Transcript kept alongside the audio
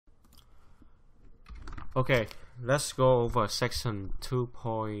Okay, let's go over section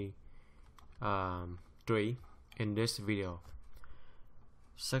 2.3 in this video.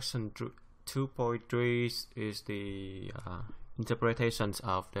 Section 2.3 is the interpretations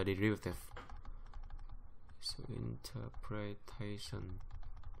of the derivative. So interpretation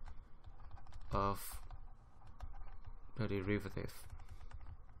of the derivative.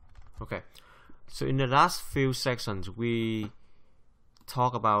 Okay, so in the last few sections we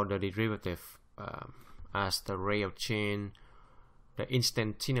talk about the derivative as the rate of change, the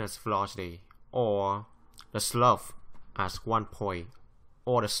instantaneous velocity, or the slope as 1 point,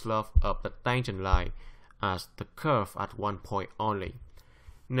 or the slope of the tangent line as the curve at 1 point only.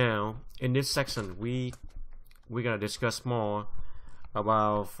 Now in this section we're gonna discuss more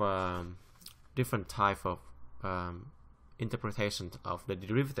about different type of interpretations of the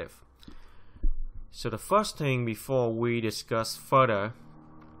derivative. So the first thing before we discuss further,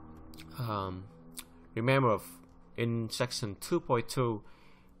 remember in section 2.2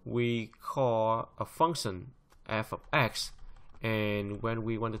 we call a function f of x, and when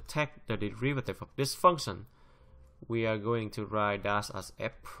we want to take the derivative of this function we are going to write that as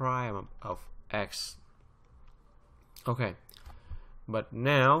f prime of x. Okay, but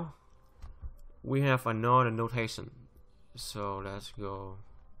now we have another notation, so let's go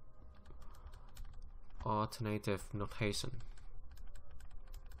alternative notation.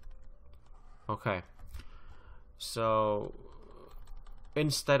 Okay, so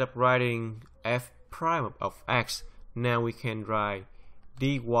instead of writing f prime of x, now we can write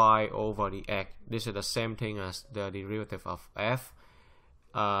dy over dx. This is the same thing as the derivative of f,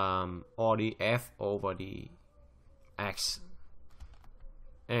 or the f over the x,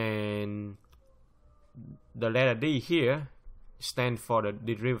 and the letter d here stands for the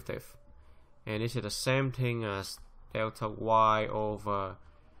derivative, and this is the same thing as delta y over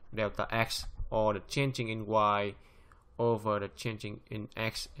delta x, or the changing in y over the changing in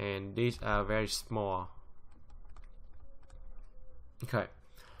x, and these are very small. Okay,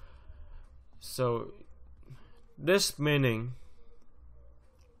 so this meaning,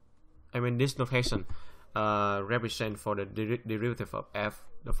 this notation represent for the derivative of f,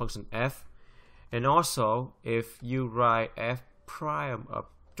 the function f, and also if you write f prime of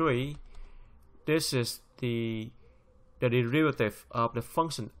 3, this is the derivative of the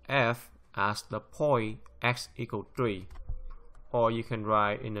function f as the point x equal 3, or you can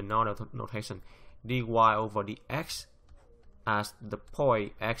write in another notation dy over dx as the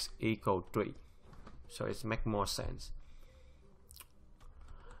point x equal 3. So it makes more sense.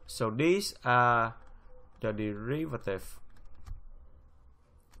 So these are the derivative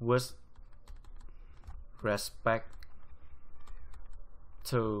with respect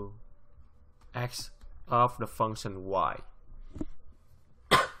to x of the function y.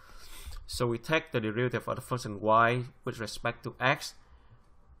 So we take the derivative of the function y with respect to x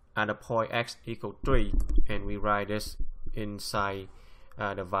at the point x equal 3, and we write this inside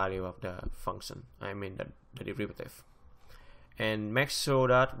the value of the function, the derivative, and make sure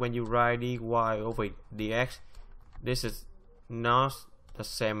that when you write dy over dx, this is not the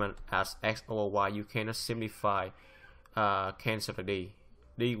same as x over y. You cannot simplify, cancel the d.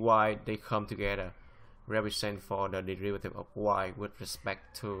 Dy, they come together, represent for the derivative of y with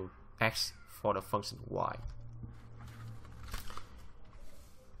respect to x for the function y.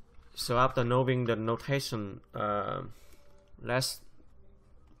 So after knowing the notation, let's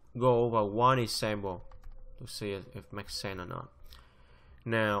go over one example to see if it makes sense or not.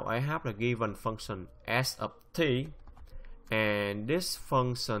 Now I have a given function s of t, and this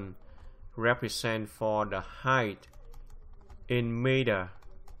function represents for the height in meter,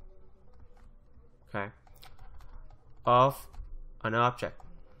 okay, of an object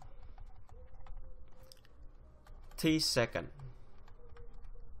t second.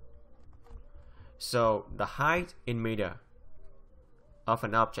 So the height in meter of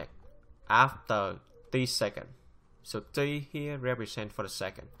an object after t second, so t here represents for the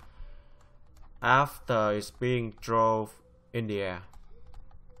second after it's being drove in the air.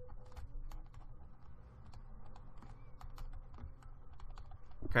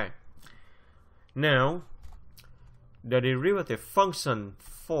 Okay, now the derivative function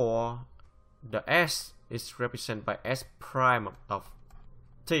for the s is represented by s prime of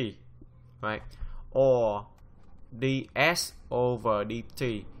t, right, or ds over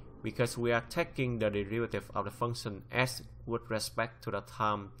dt, because we are taking the derivative of the function s with respect to the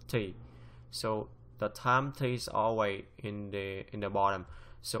time t. So the time t is always in the bottom,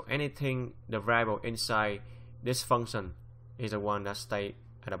 so anything, the variable inside this function is the one that stays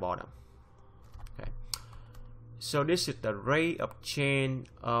at the bottom. Okay, So this is the rate of change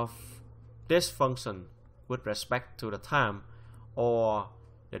of this function with respect to the time, or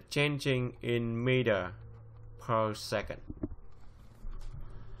the changing in meter per second.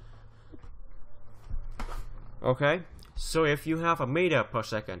 Okay, so if you have a meter per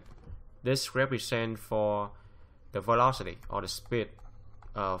second, this represents for the velocity or the speed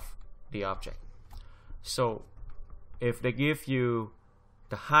of the object. So if they give you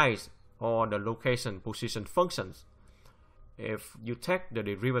the height or the location position functions, if you take the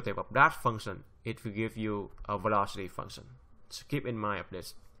derivative of that function, it will give you a velocity function. So keep in mind of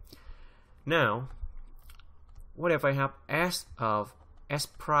this. Now, what if I have s of s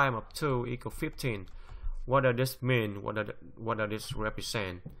prime of 2 equal 15? What does this mean? What does this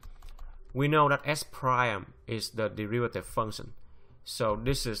represent? We know that s prime is the derivative function. So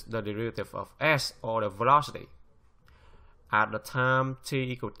this is the derivative of s, or the velocity, at the time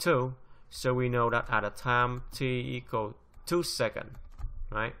t equal 2. So we know that at the time t equal 2 seconds,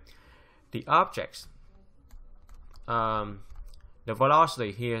 right? The objects, the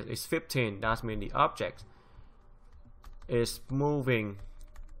velocity here is 15. That means the object is moving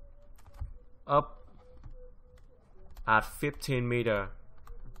up at 15 meters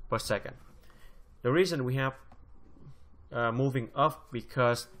per second. The reason we have moving up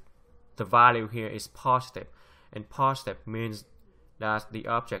because the value here is positive, and positive means that the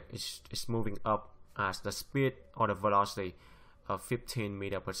object is moving up as the speed or the velocity of 15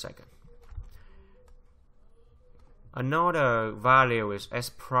 meters per second. Another value is s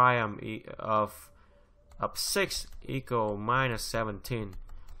prime of 6 equal minus 17.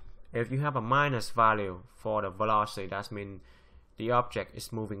 If you have a minus value for the velocity, that means the object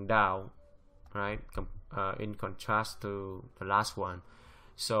is moving down, right? In contrast to the last one.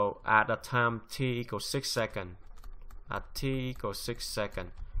 So at the time t equals 6 seconds, at t equals 6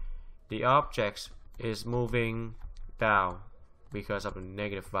 seconds, the object is moving down because of the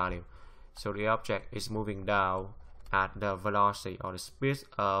negative value. So the object is moving down at the velocity or the speed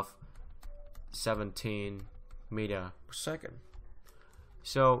of 17 meters per second.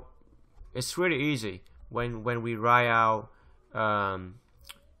 So it's really easy when we write out the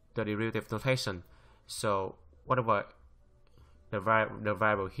derivative notation. So whatever the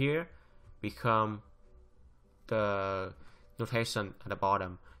variable here become the notation at the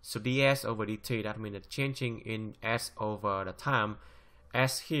bottom. So ds over dt, that means the changing in s over the time.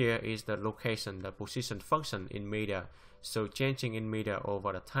 S here is the location, the position function in meter. So changing in meter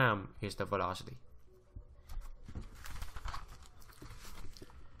over the time is the velocity.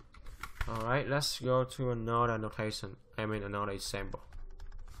 Alright, let's go to another notation, another example.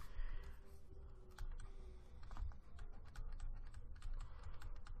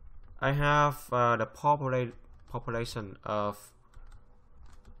 I have the population of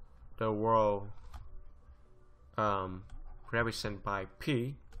the world represented by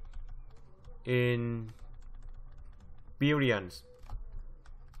P in billions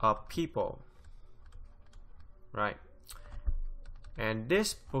of people, right? And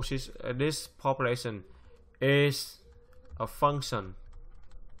this population is a function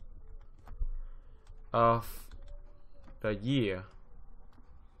of the year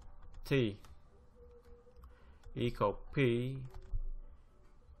t equal p,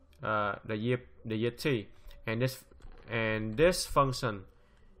 the year t, and this function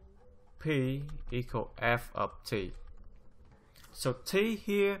p equal f of t. So t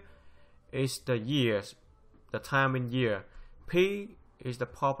here is the years, the time in year. P is the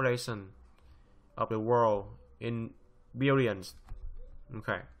population of the world in billions.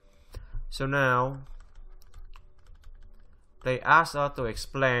 Okay, so now they ask us to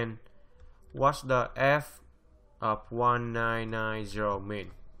explain what's the f of 1990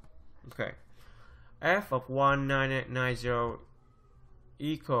 mean. Okay, f of 1990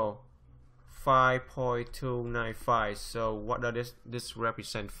 equal 5.295. So what does this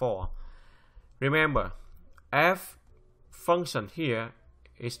represent for? Remember, f function here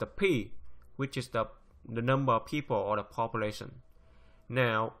is the p, which is the number of people or the population.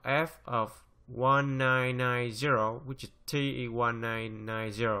 Now f of 1990, which is t is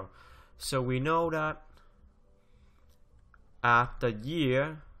 1990. So we know that at the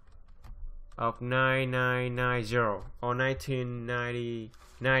year of 9990 or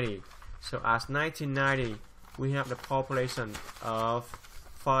 1990, so as 1990 we have the population of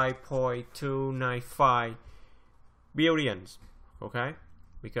 5.295 billions, okay,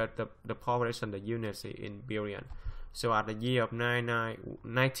 because the population, the units is in billion. So at the year of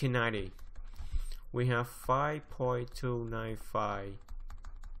 1990 we have 5.295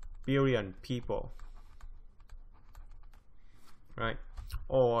 billion people, right?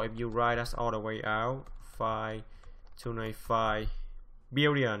 Or if you write us all the way out, 5.295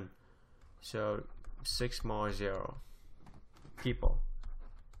 billion, so 6 more 0 people.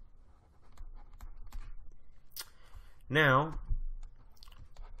 Now,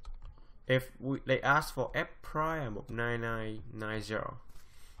 if they ask for f prime of 9990,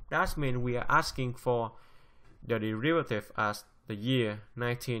 that means we are asking for the derivative as the year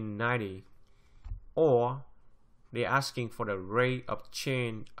 1990, or they're asking for the rate of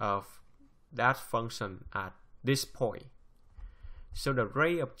change of that function at this point. So the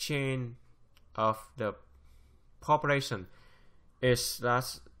rate of change of the population is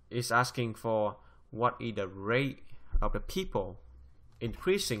asking for what is the rate of the people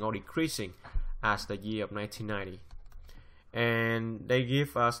increasing or decreasing as the year of 1990, and they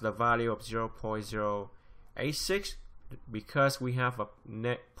give us the value of 0.086 because we have a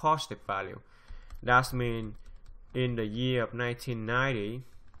net positive value. That means in the year of 1990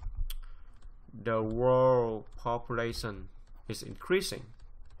 the world population is increasing.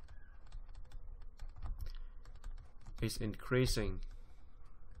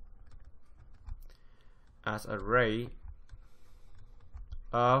 As a rate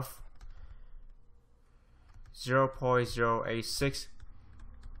of 0.086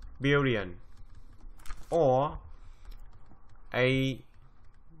 billion, or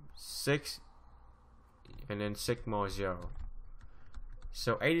 86 and then 6 more 0.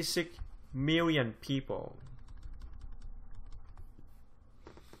 So 86 million people.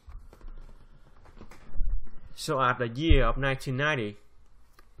 So at the year of 1990,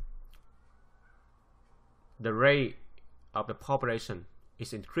 the rate of the population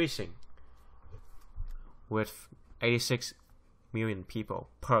is increasing with 86 million people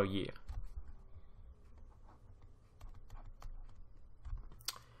per year.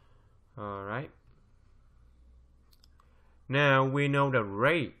 Alright. Now we know the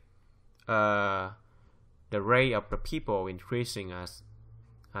rate of the people increasing as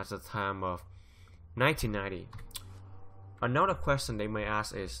the time of 1990. Another question they may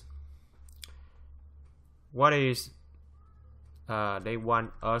ask is, what is they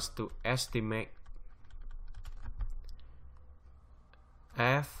want us to estimate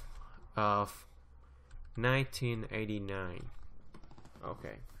f of 1989.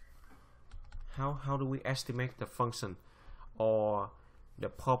 Okay, how do we estimate the function or the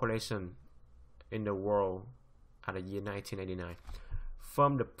population in the world at the year 1989?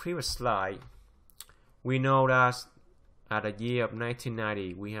 From the previous slide, we know that at the year of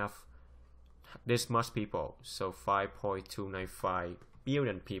 1990 we have this much people, so 5.295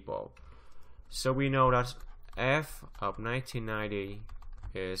 billion people. So we know that f of 1990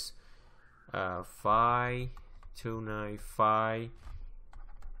 is 5.295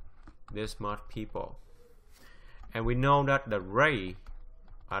 this much people, and we know that the rate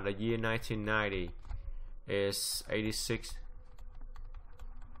at the year 1990 is 86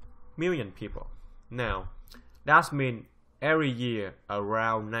 million people. Now that means every year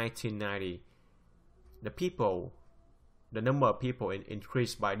around 1990 the number of people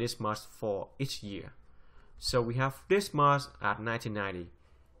increased by this much for each year. So we have this much at 1990,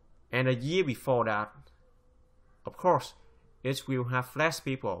 and a year before that, of course, it will have less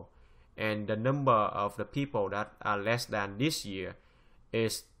people, and the number of the people that are less than this year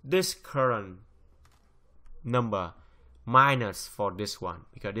is this current number minus for this one,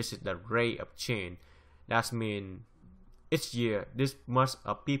 because this is the rate of change. That means each year this much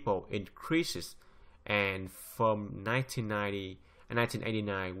of people increases, and from 1990 and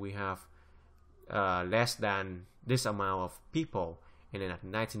 1989 we have less than this amount of people, and then at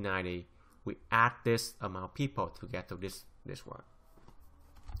 1990 we add this amount of people to get to this one.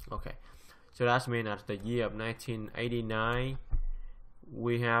 Okay, so that means at the year of 1989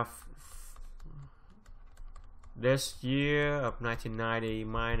 we have this year of 1990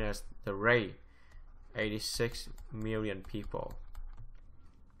 minus the rate 86 million people.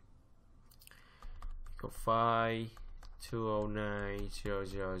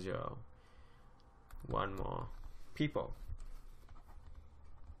 5,209,000. One more people.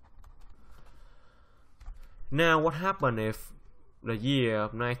 Now what happened if the year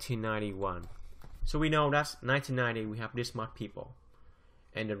of 1991? So we know that 1990 we have this much people,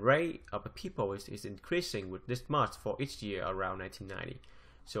 and the rate of the people is increasing with this much for each year around 1990.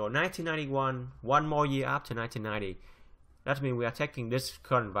 So 1991, one more year after 1990, that means we are taking this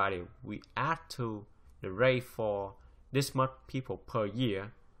current value, we add to the rate for this much people per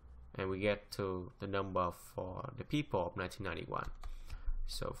year, and we get to the number for the people of 1991.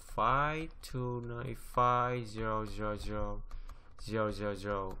 So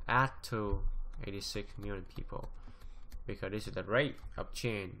 5,295,000,000 add to 86 million people, because this is the rate of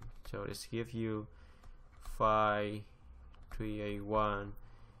change. So this gives you 5,381,000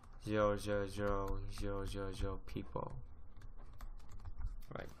 0 0 0 0 0 0 people,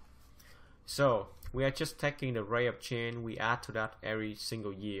 right? So we are just taking the rate of change, we add to that every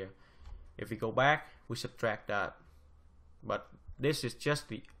single year. If we go back, we subtract that, but this is just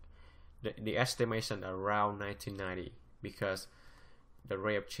the estimation around 1990, because the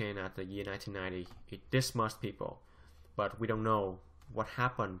rate of change at the year 1990 is this much people, but we don't know what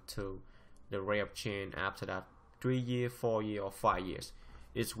happened to the rate of change after that 3 years, 4 years, or 5 years.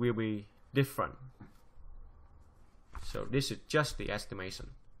 It will be different. So this is just the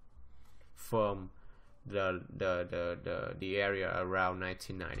estimation from the area around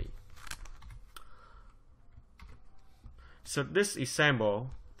 1990. So this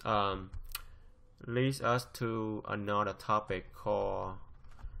example leads us to another topic called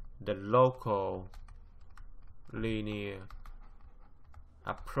the local linear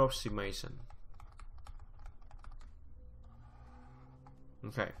approximation.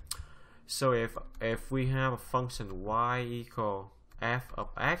 Okay, so if we have a function y equal f of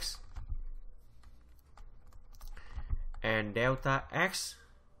x and delta x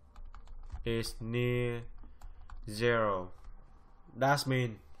is near 0, that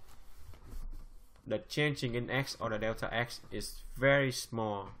means the changing in x or the delta x is very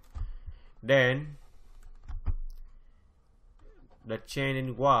small, then the change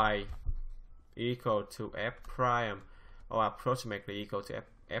in y equal to f prime, or approximately equal to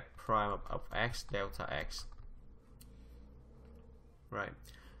f prime of x delta x, right?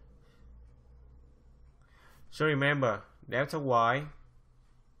 So remember, delta y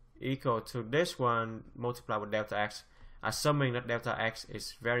equal to this one multiplied with delta x, assuming that delta x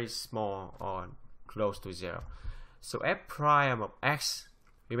is very small or close to 0. So f prime of x,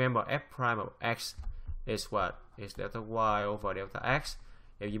 remember f prime of x is what? Is delta y over delta x.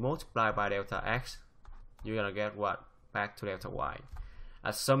 If you multiply by delta x, you're gonna get what? Back to delta y,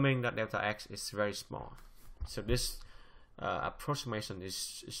 assuming that delta x is very small. So this approximation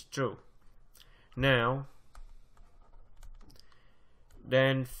is true. Now,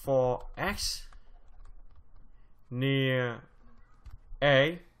 then for x near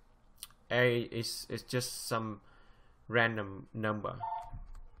a is just some random number.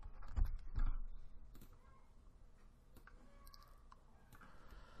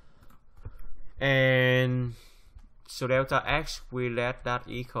 And so delta x, we let that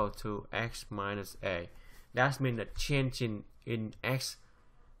equal to x minus a. That means the change in x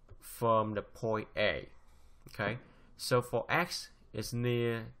from the point A. Okay, so for x is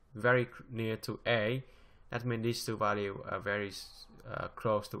very near to a, that means these two values are very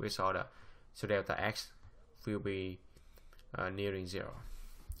close to each other. So delta x will be nearing 0.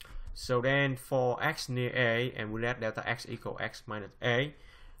 So then for x near a, and we let delta x equal x minus a,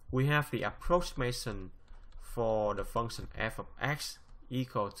 we have the approximation for the function f of x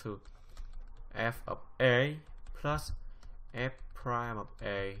equal to f of a plus f prime of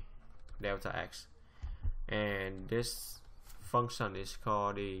a delta x, and this function is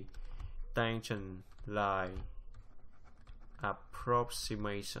called the tangent line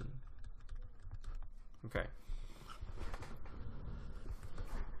approximation. Okay,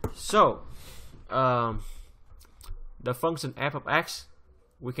 so the function f of x,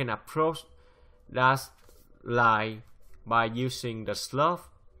 we can approach that line by using the slope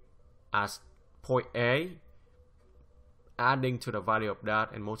as point A, adding to the value of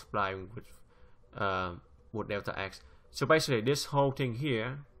that and multiplying with delta x. So basically this whole thing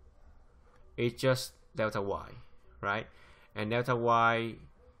here is just delta y, right? And delta y,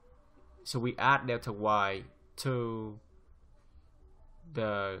 so we add delta y to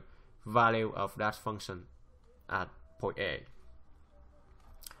the value of that function at point A.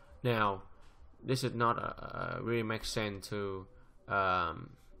 Now, this is not really make sense to a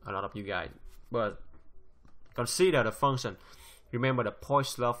lot of you guys, but consider the function. Remember the point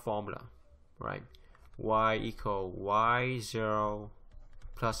slope formula, right? Y equal y0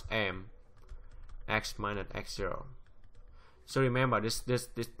 plus m x minus x0. So remember this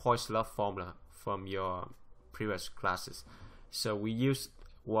point slope formula from your previous classes. So we use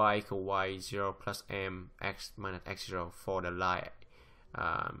y equal y0 plus m x minus x0 for the line,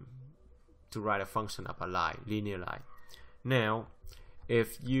 to write a function of a line, linear line. Now,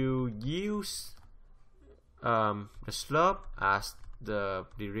 if you use the slope as the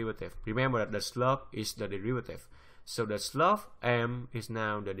derivative, remember that the slope is the derivative. So the slope m is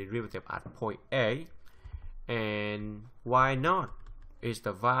now the derivative at point A, and y naught is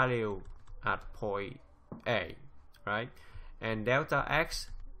the value at point A, right? And delta x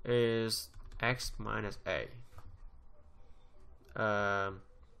is x minus a.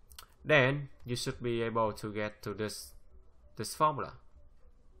 Then you should be able to get to this formula.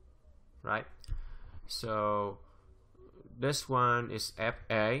 right? So this one is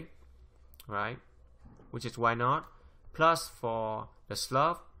FA, right, which is Y naught, plus for the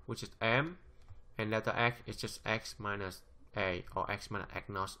slope, which is M, and delta X is just X minus A, or X minus X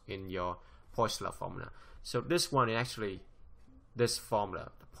naught in your Poisson formula. So this one is actually this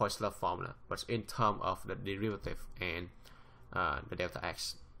formula, the Poisson formula, but in terms of the derivative and the delta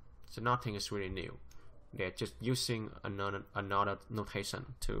X. So nothing is really new. They're just using another notation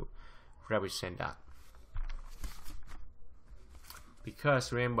to represent that.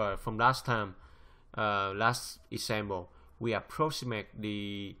 Because remember from last time, last example, we approximate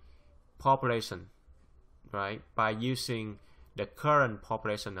the population, right, by using the current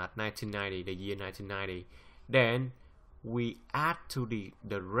population at 1990, the year 1990. Then we add to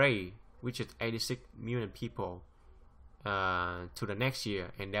the rate, which is 86 million people, to the next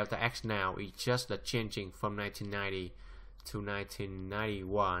year, and delta X now is just the changing from 1990 to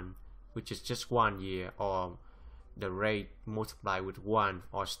 1991, which is just 1 year, or the rate multiplied with 1,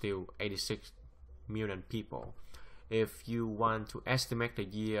 or still 86 million people. If you want to estimate the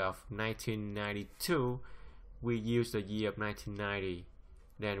year of 1992, we use the year of 1990,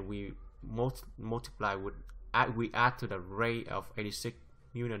 then we multiply with, we add to the rate of 86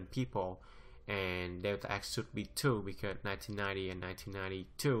 million people, and delta X should be 2, because 1990 and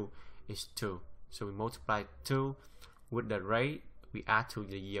 1992 is 2. So we multiply 2 with the rate, we add to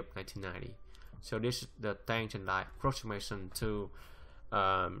the year of 1990. So this is the tangent line approximation to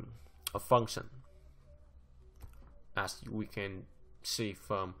a function, as we can see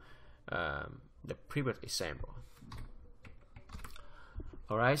from the previous example.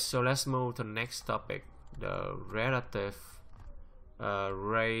 Alright, so let's move to the next topic, the relative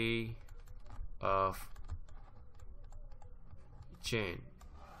rate of change.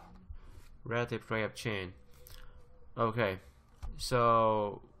 Relative rate of change. Okay,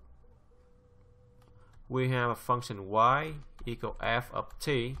 so we have a function y equal f of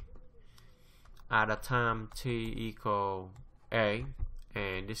t at the time t equal a,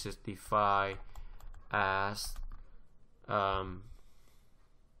 and this is defined as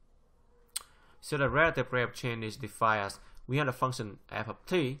so the relative rate of change is defined as, we have a function f of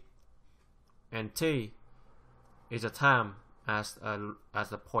t, and t is a time as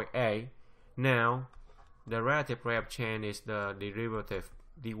the point A. Now the relative rate of change is the derivative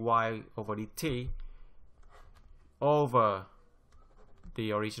dy over dt over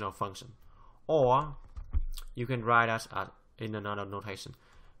the original function, or you can write that as in another notation.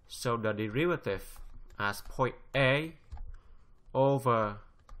 So the derivative as point A over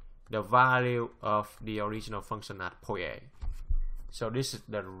the value of the original function at point A. So this is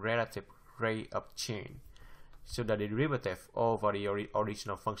the relative rate of change. So the derivative over the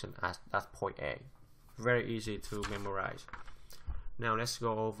original function at point A. Very easy to memorize. Now let's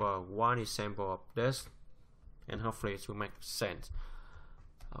go over one example of this, and hopefully it will make sense.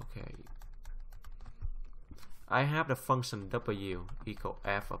 Okay, I have the function w equal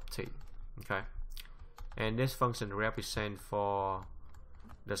f of t. Okay, and this function represents for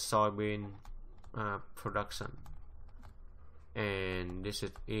the soybean production, and this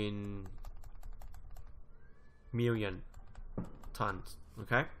is in million tons.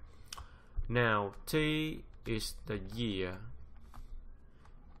 Okay, now t is the year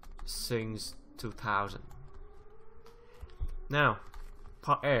since 2000. Now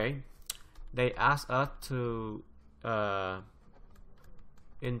part A, they ask us to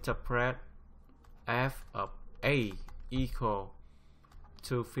interpret f of A equal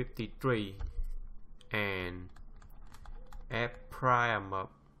 253 and f prime of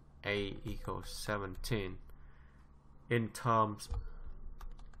A equals 17 in terms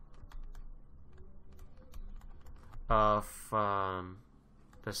of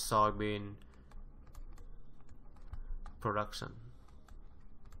the soybean production.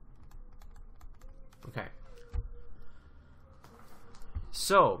 Okay,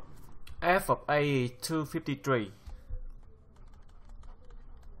 so f of A is 253.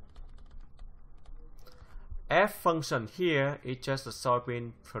 F function here is just the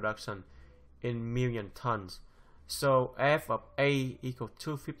soybean production in million tons. So f of A equals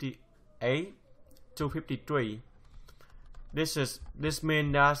 253. This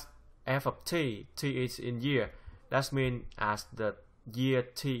means that f of t is in year. That means as the year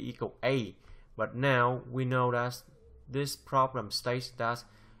t equal A. But now we know that this problem states that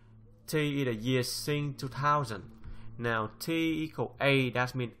t is a year since 2000. Now t equal A,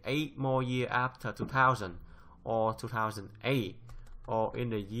 that means 8 more years after 2000, or 2008, or in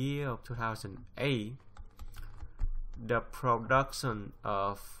the year of 2008, the production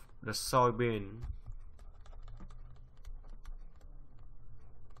of the soybean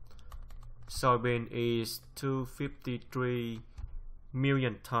soybean is 253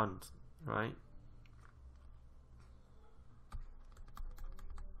 million tons, right?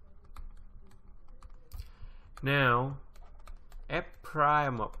 Now, F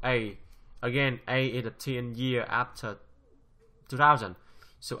prime of A, again, A is the 10 year after 2000.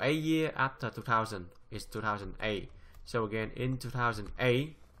 So a year after 2000 is 2008. So again, in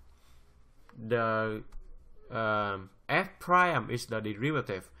 2008, the F prime is the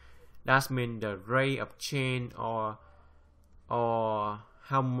derivative. That means the rate of change or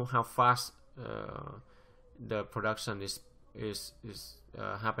how fast the production is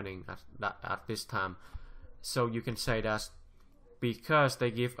happening at this time. So you can say that because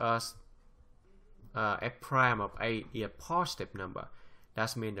they give us F prime of A is a positive number,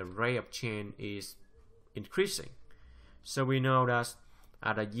 that means the rate of change is increasing. So we know that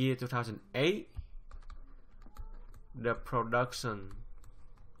at the year 2008, the production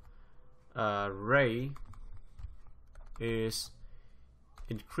rate is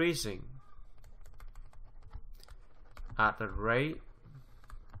increasing at the rate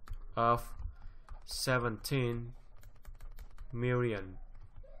of 17 million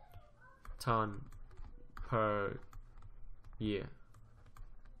ton per year.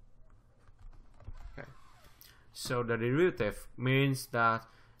 Okay. So the derivative means that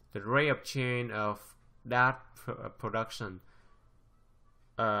the rate of change of that production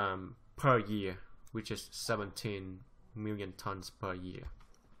per year, which is 17 million tons per year.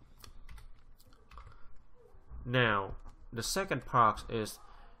 Now, the second part is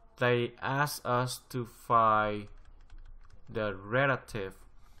they ask us to find the relative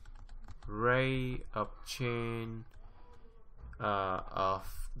rate of change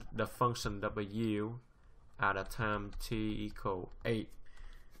of the function w at a time t equal 8.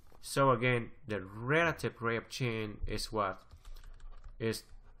 So again, the relative rate of change is what? Is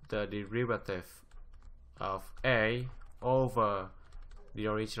the derivative of a over the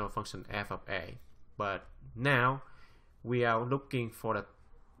original function f of a. But now we are looking for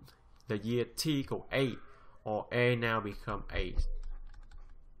the year t equal 8, or a now become 8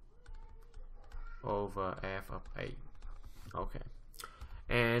 over f of 8. Okay,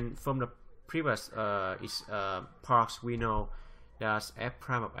 and from the previous parts we know that f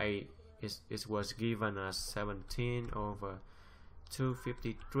prime of 8 was given as 17 over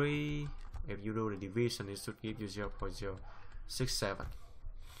 253. If you do the division, it should give you 0.067,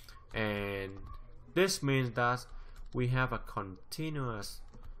 and this means that we have a continuous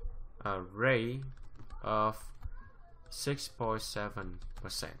rate of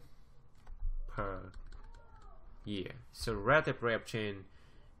 6.7% per year. So relative rate of change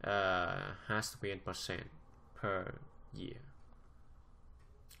has to be in percent per year.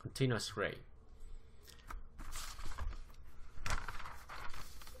 Continuous rate.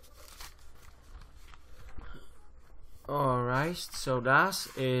 Alright, so that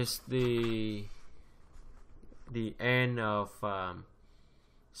is the end of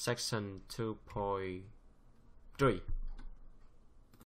section 2.3.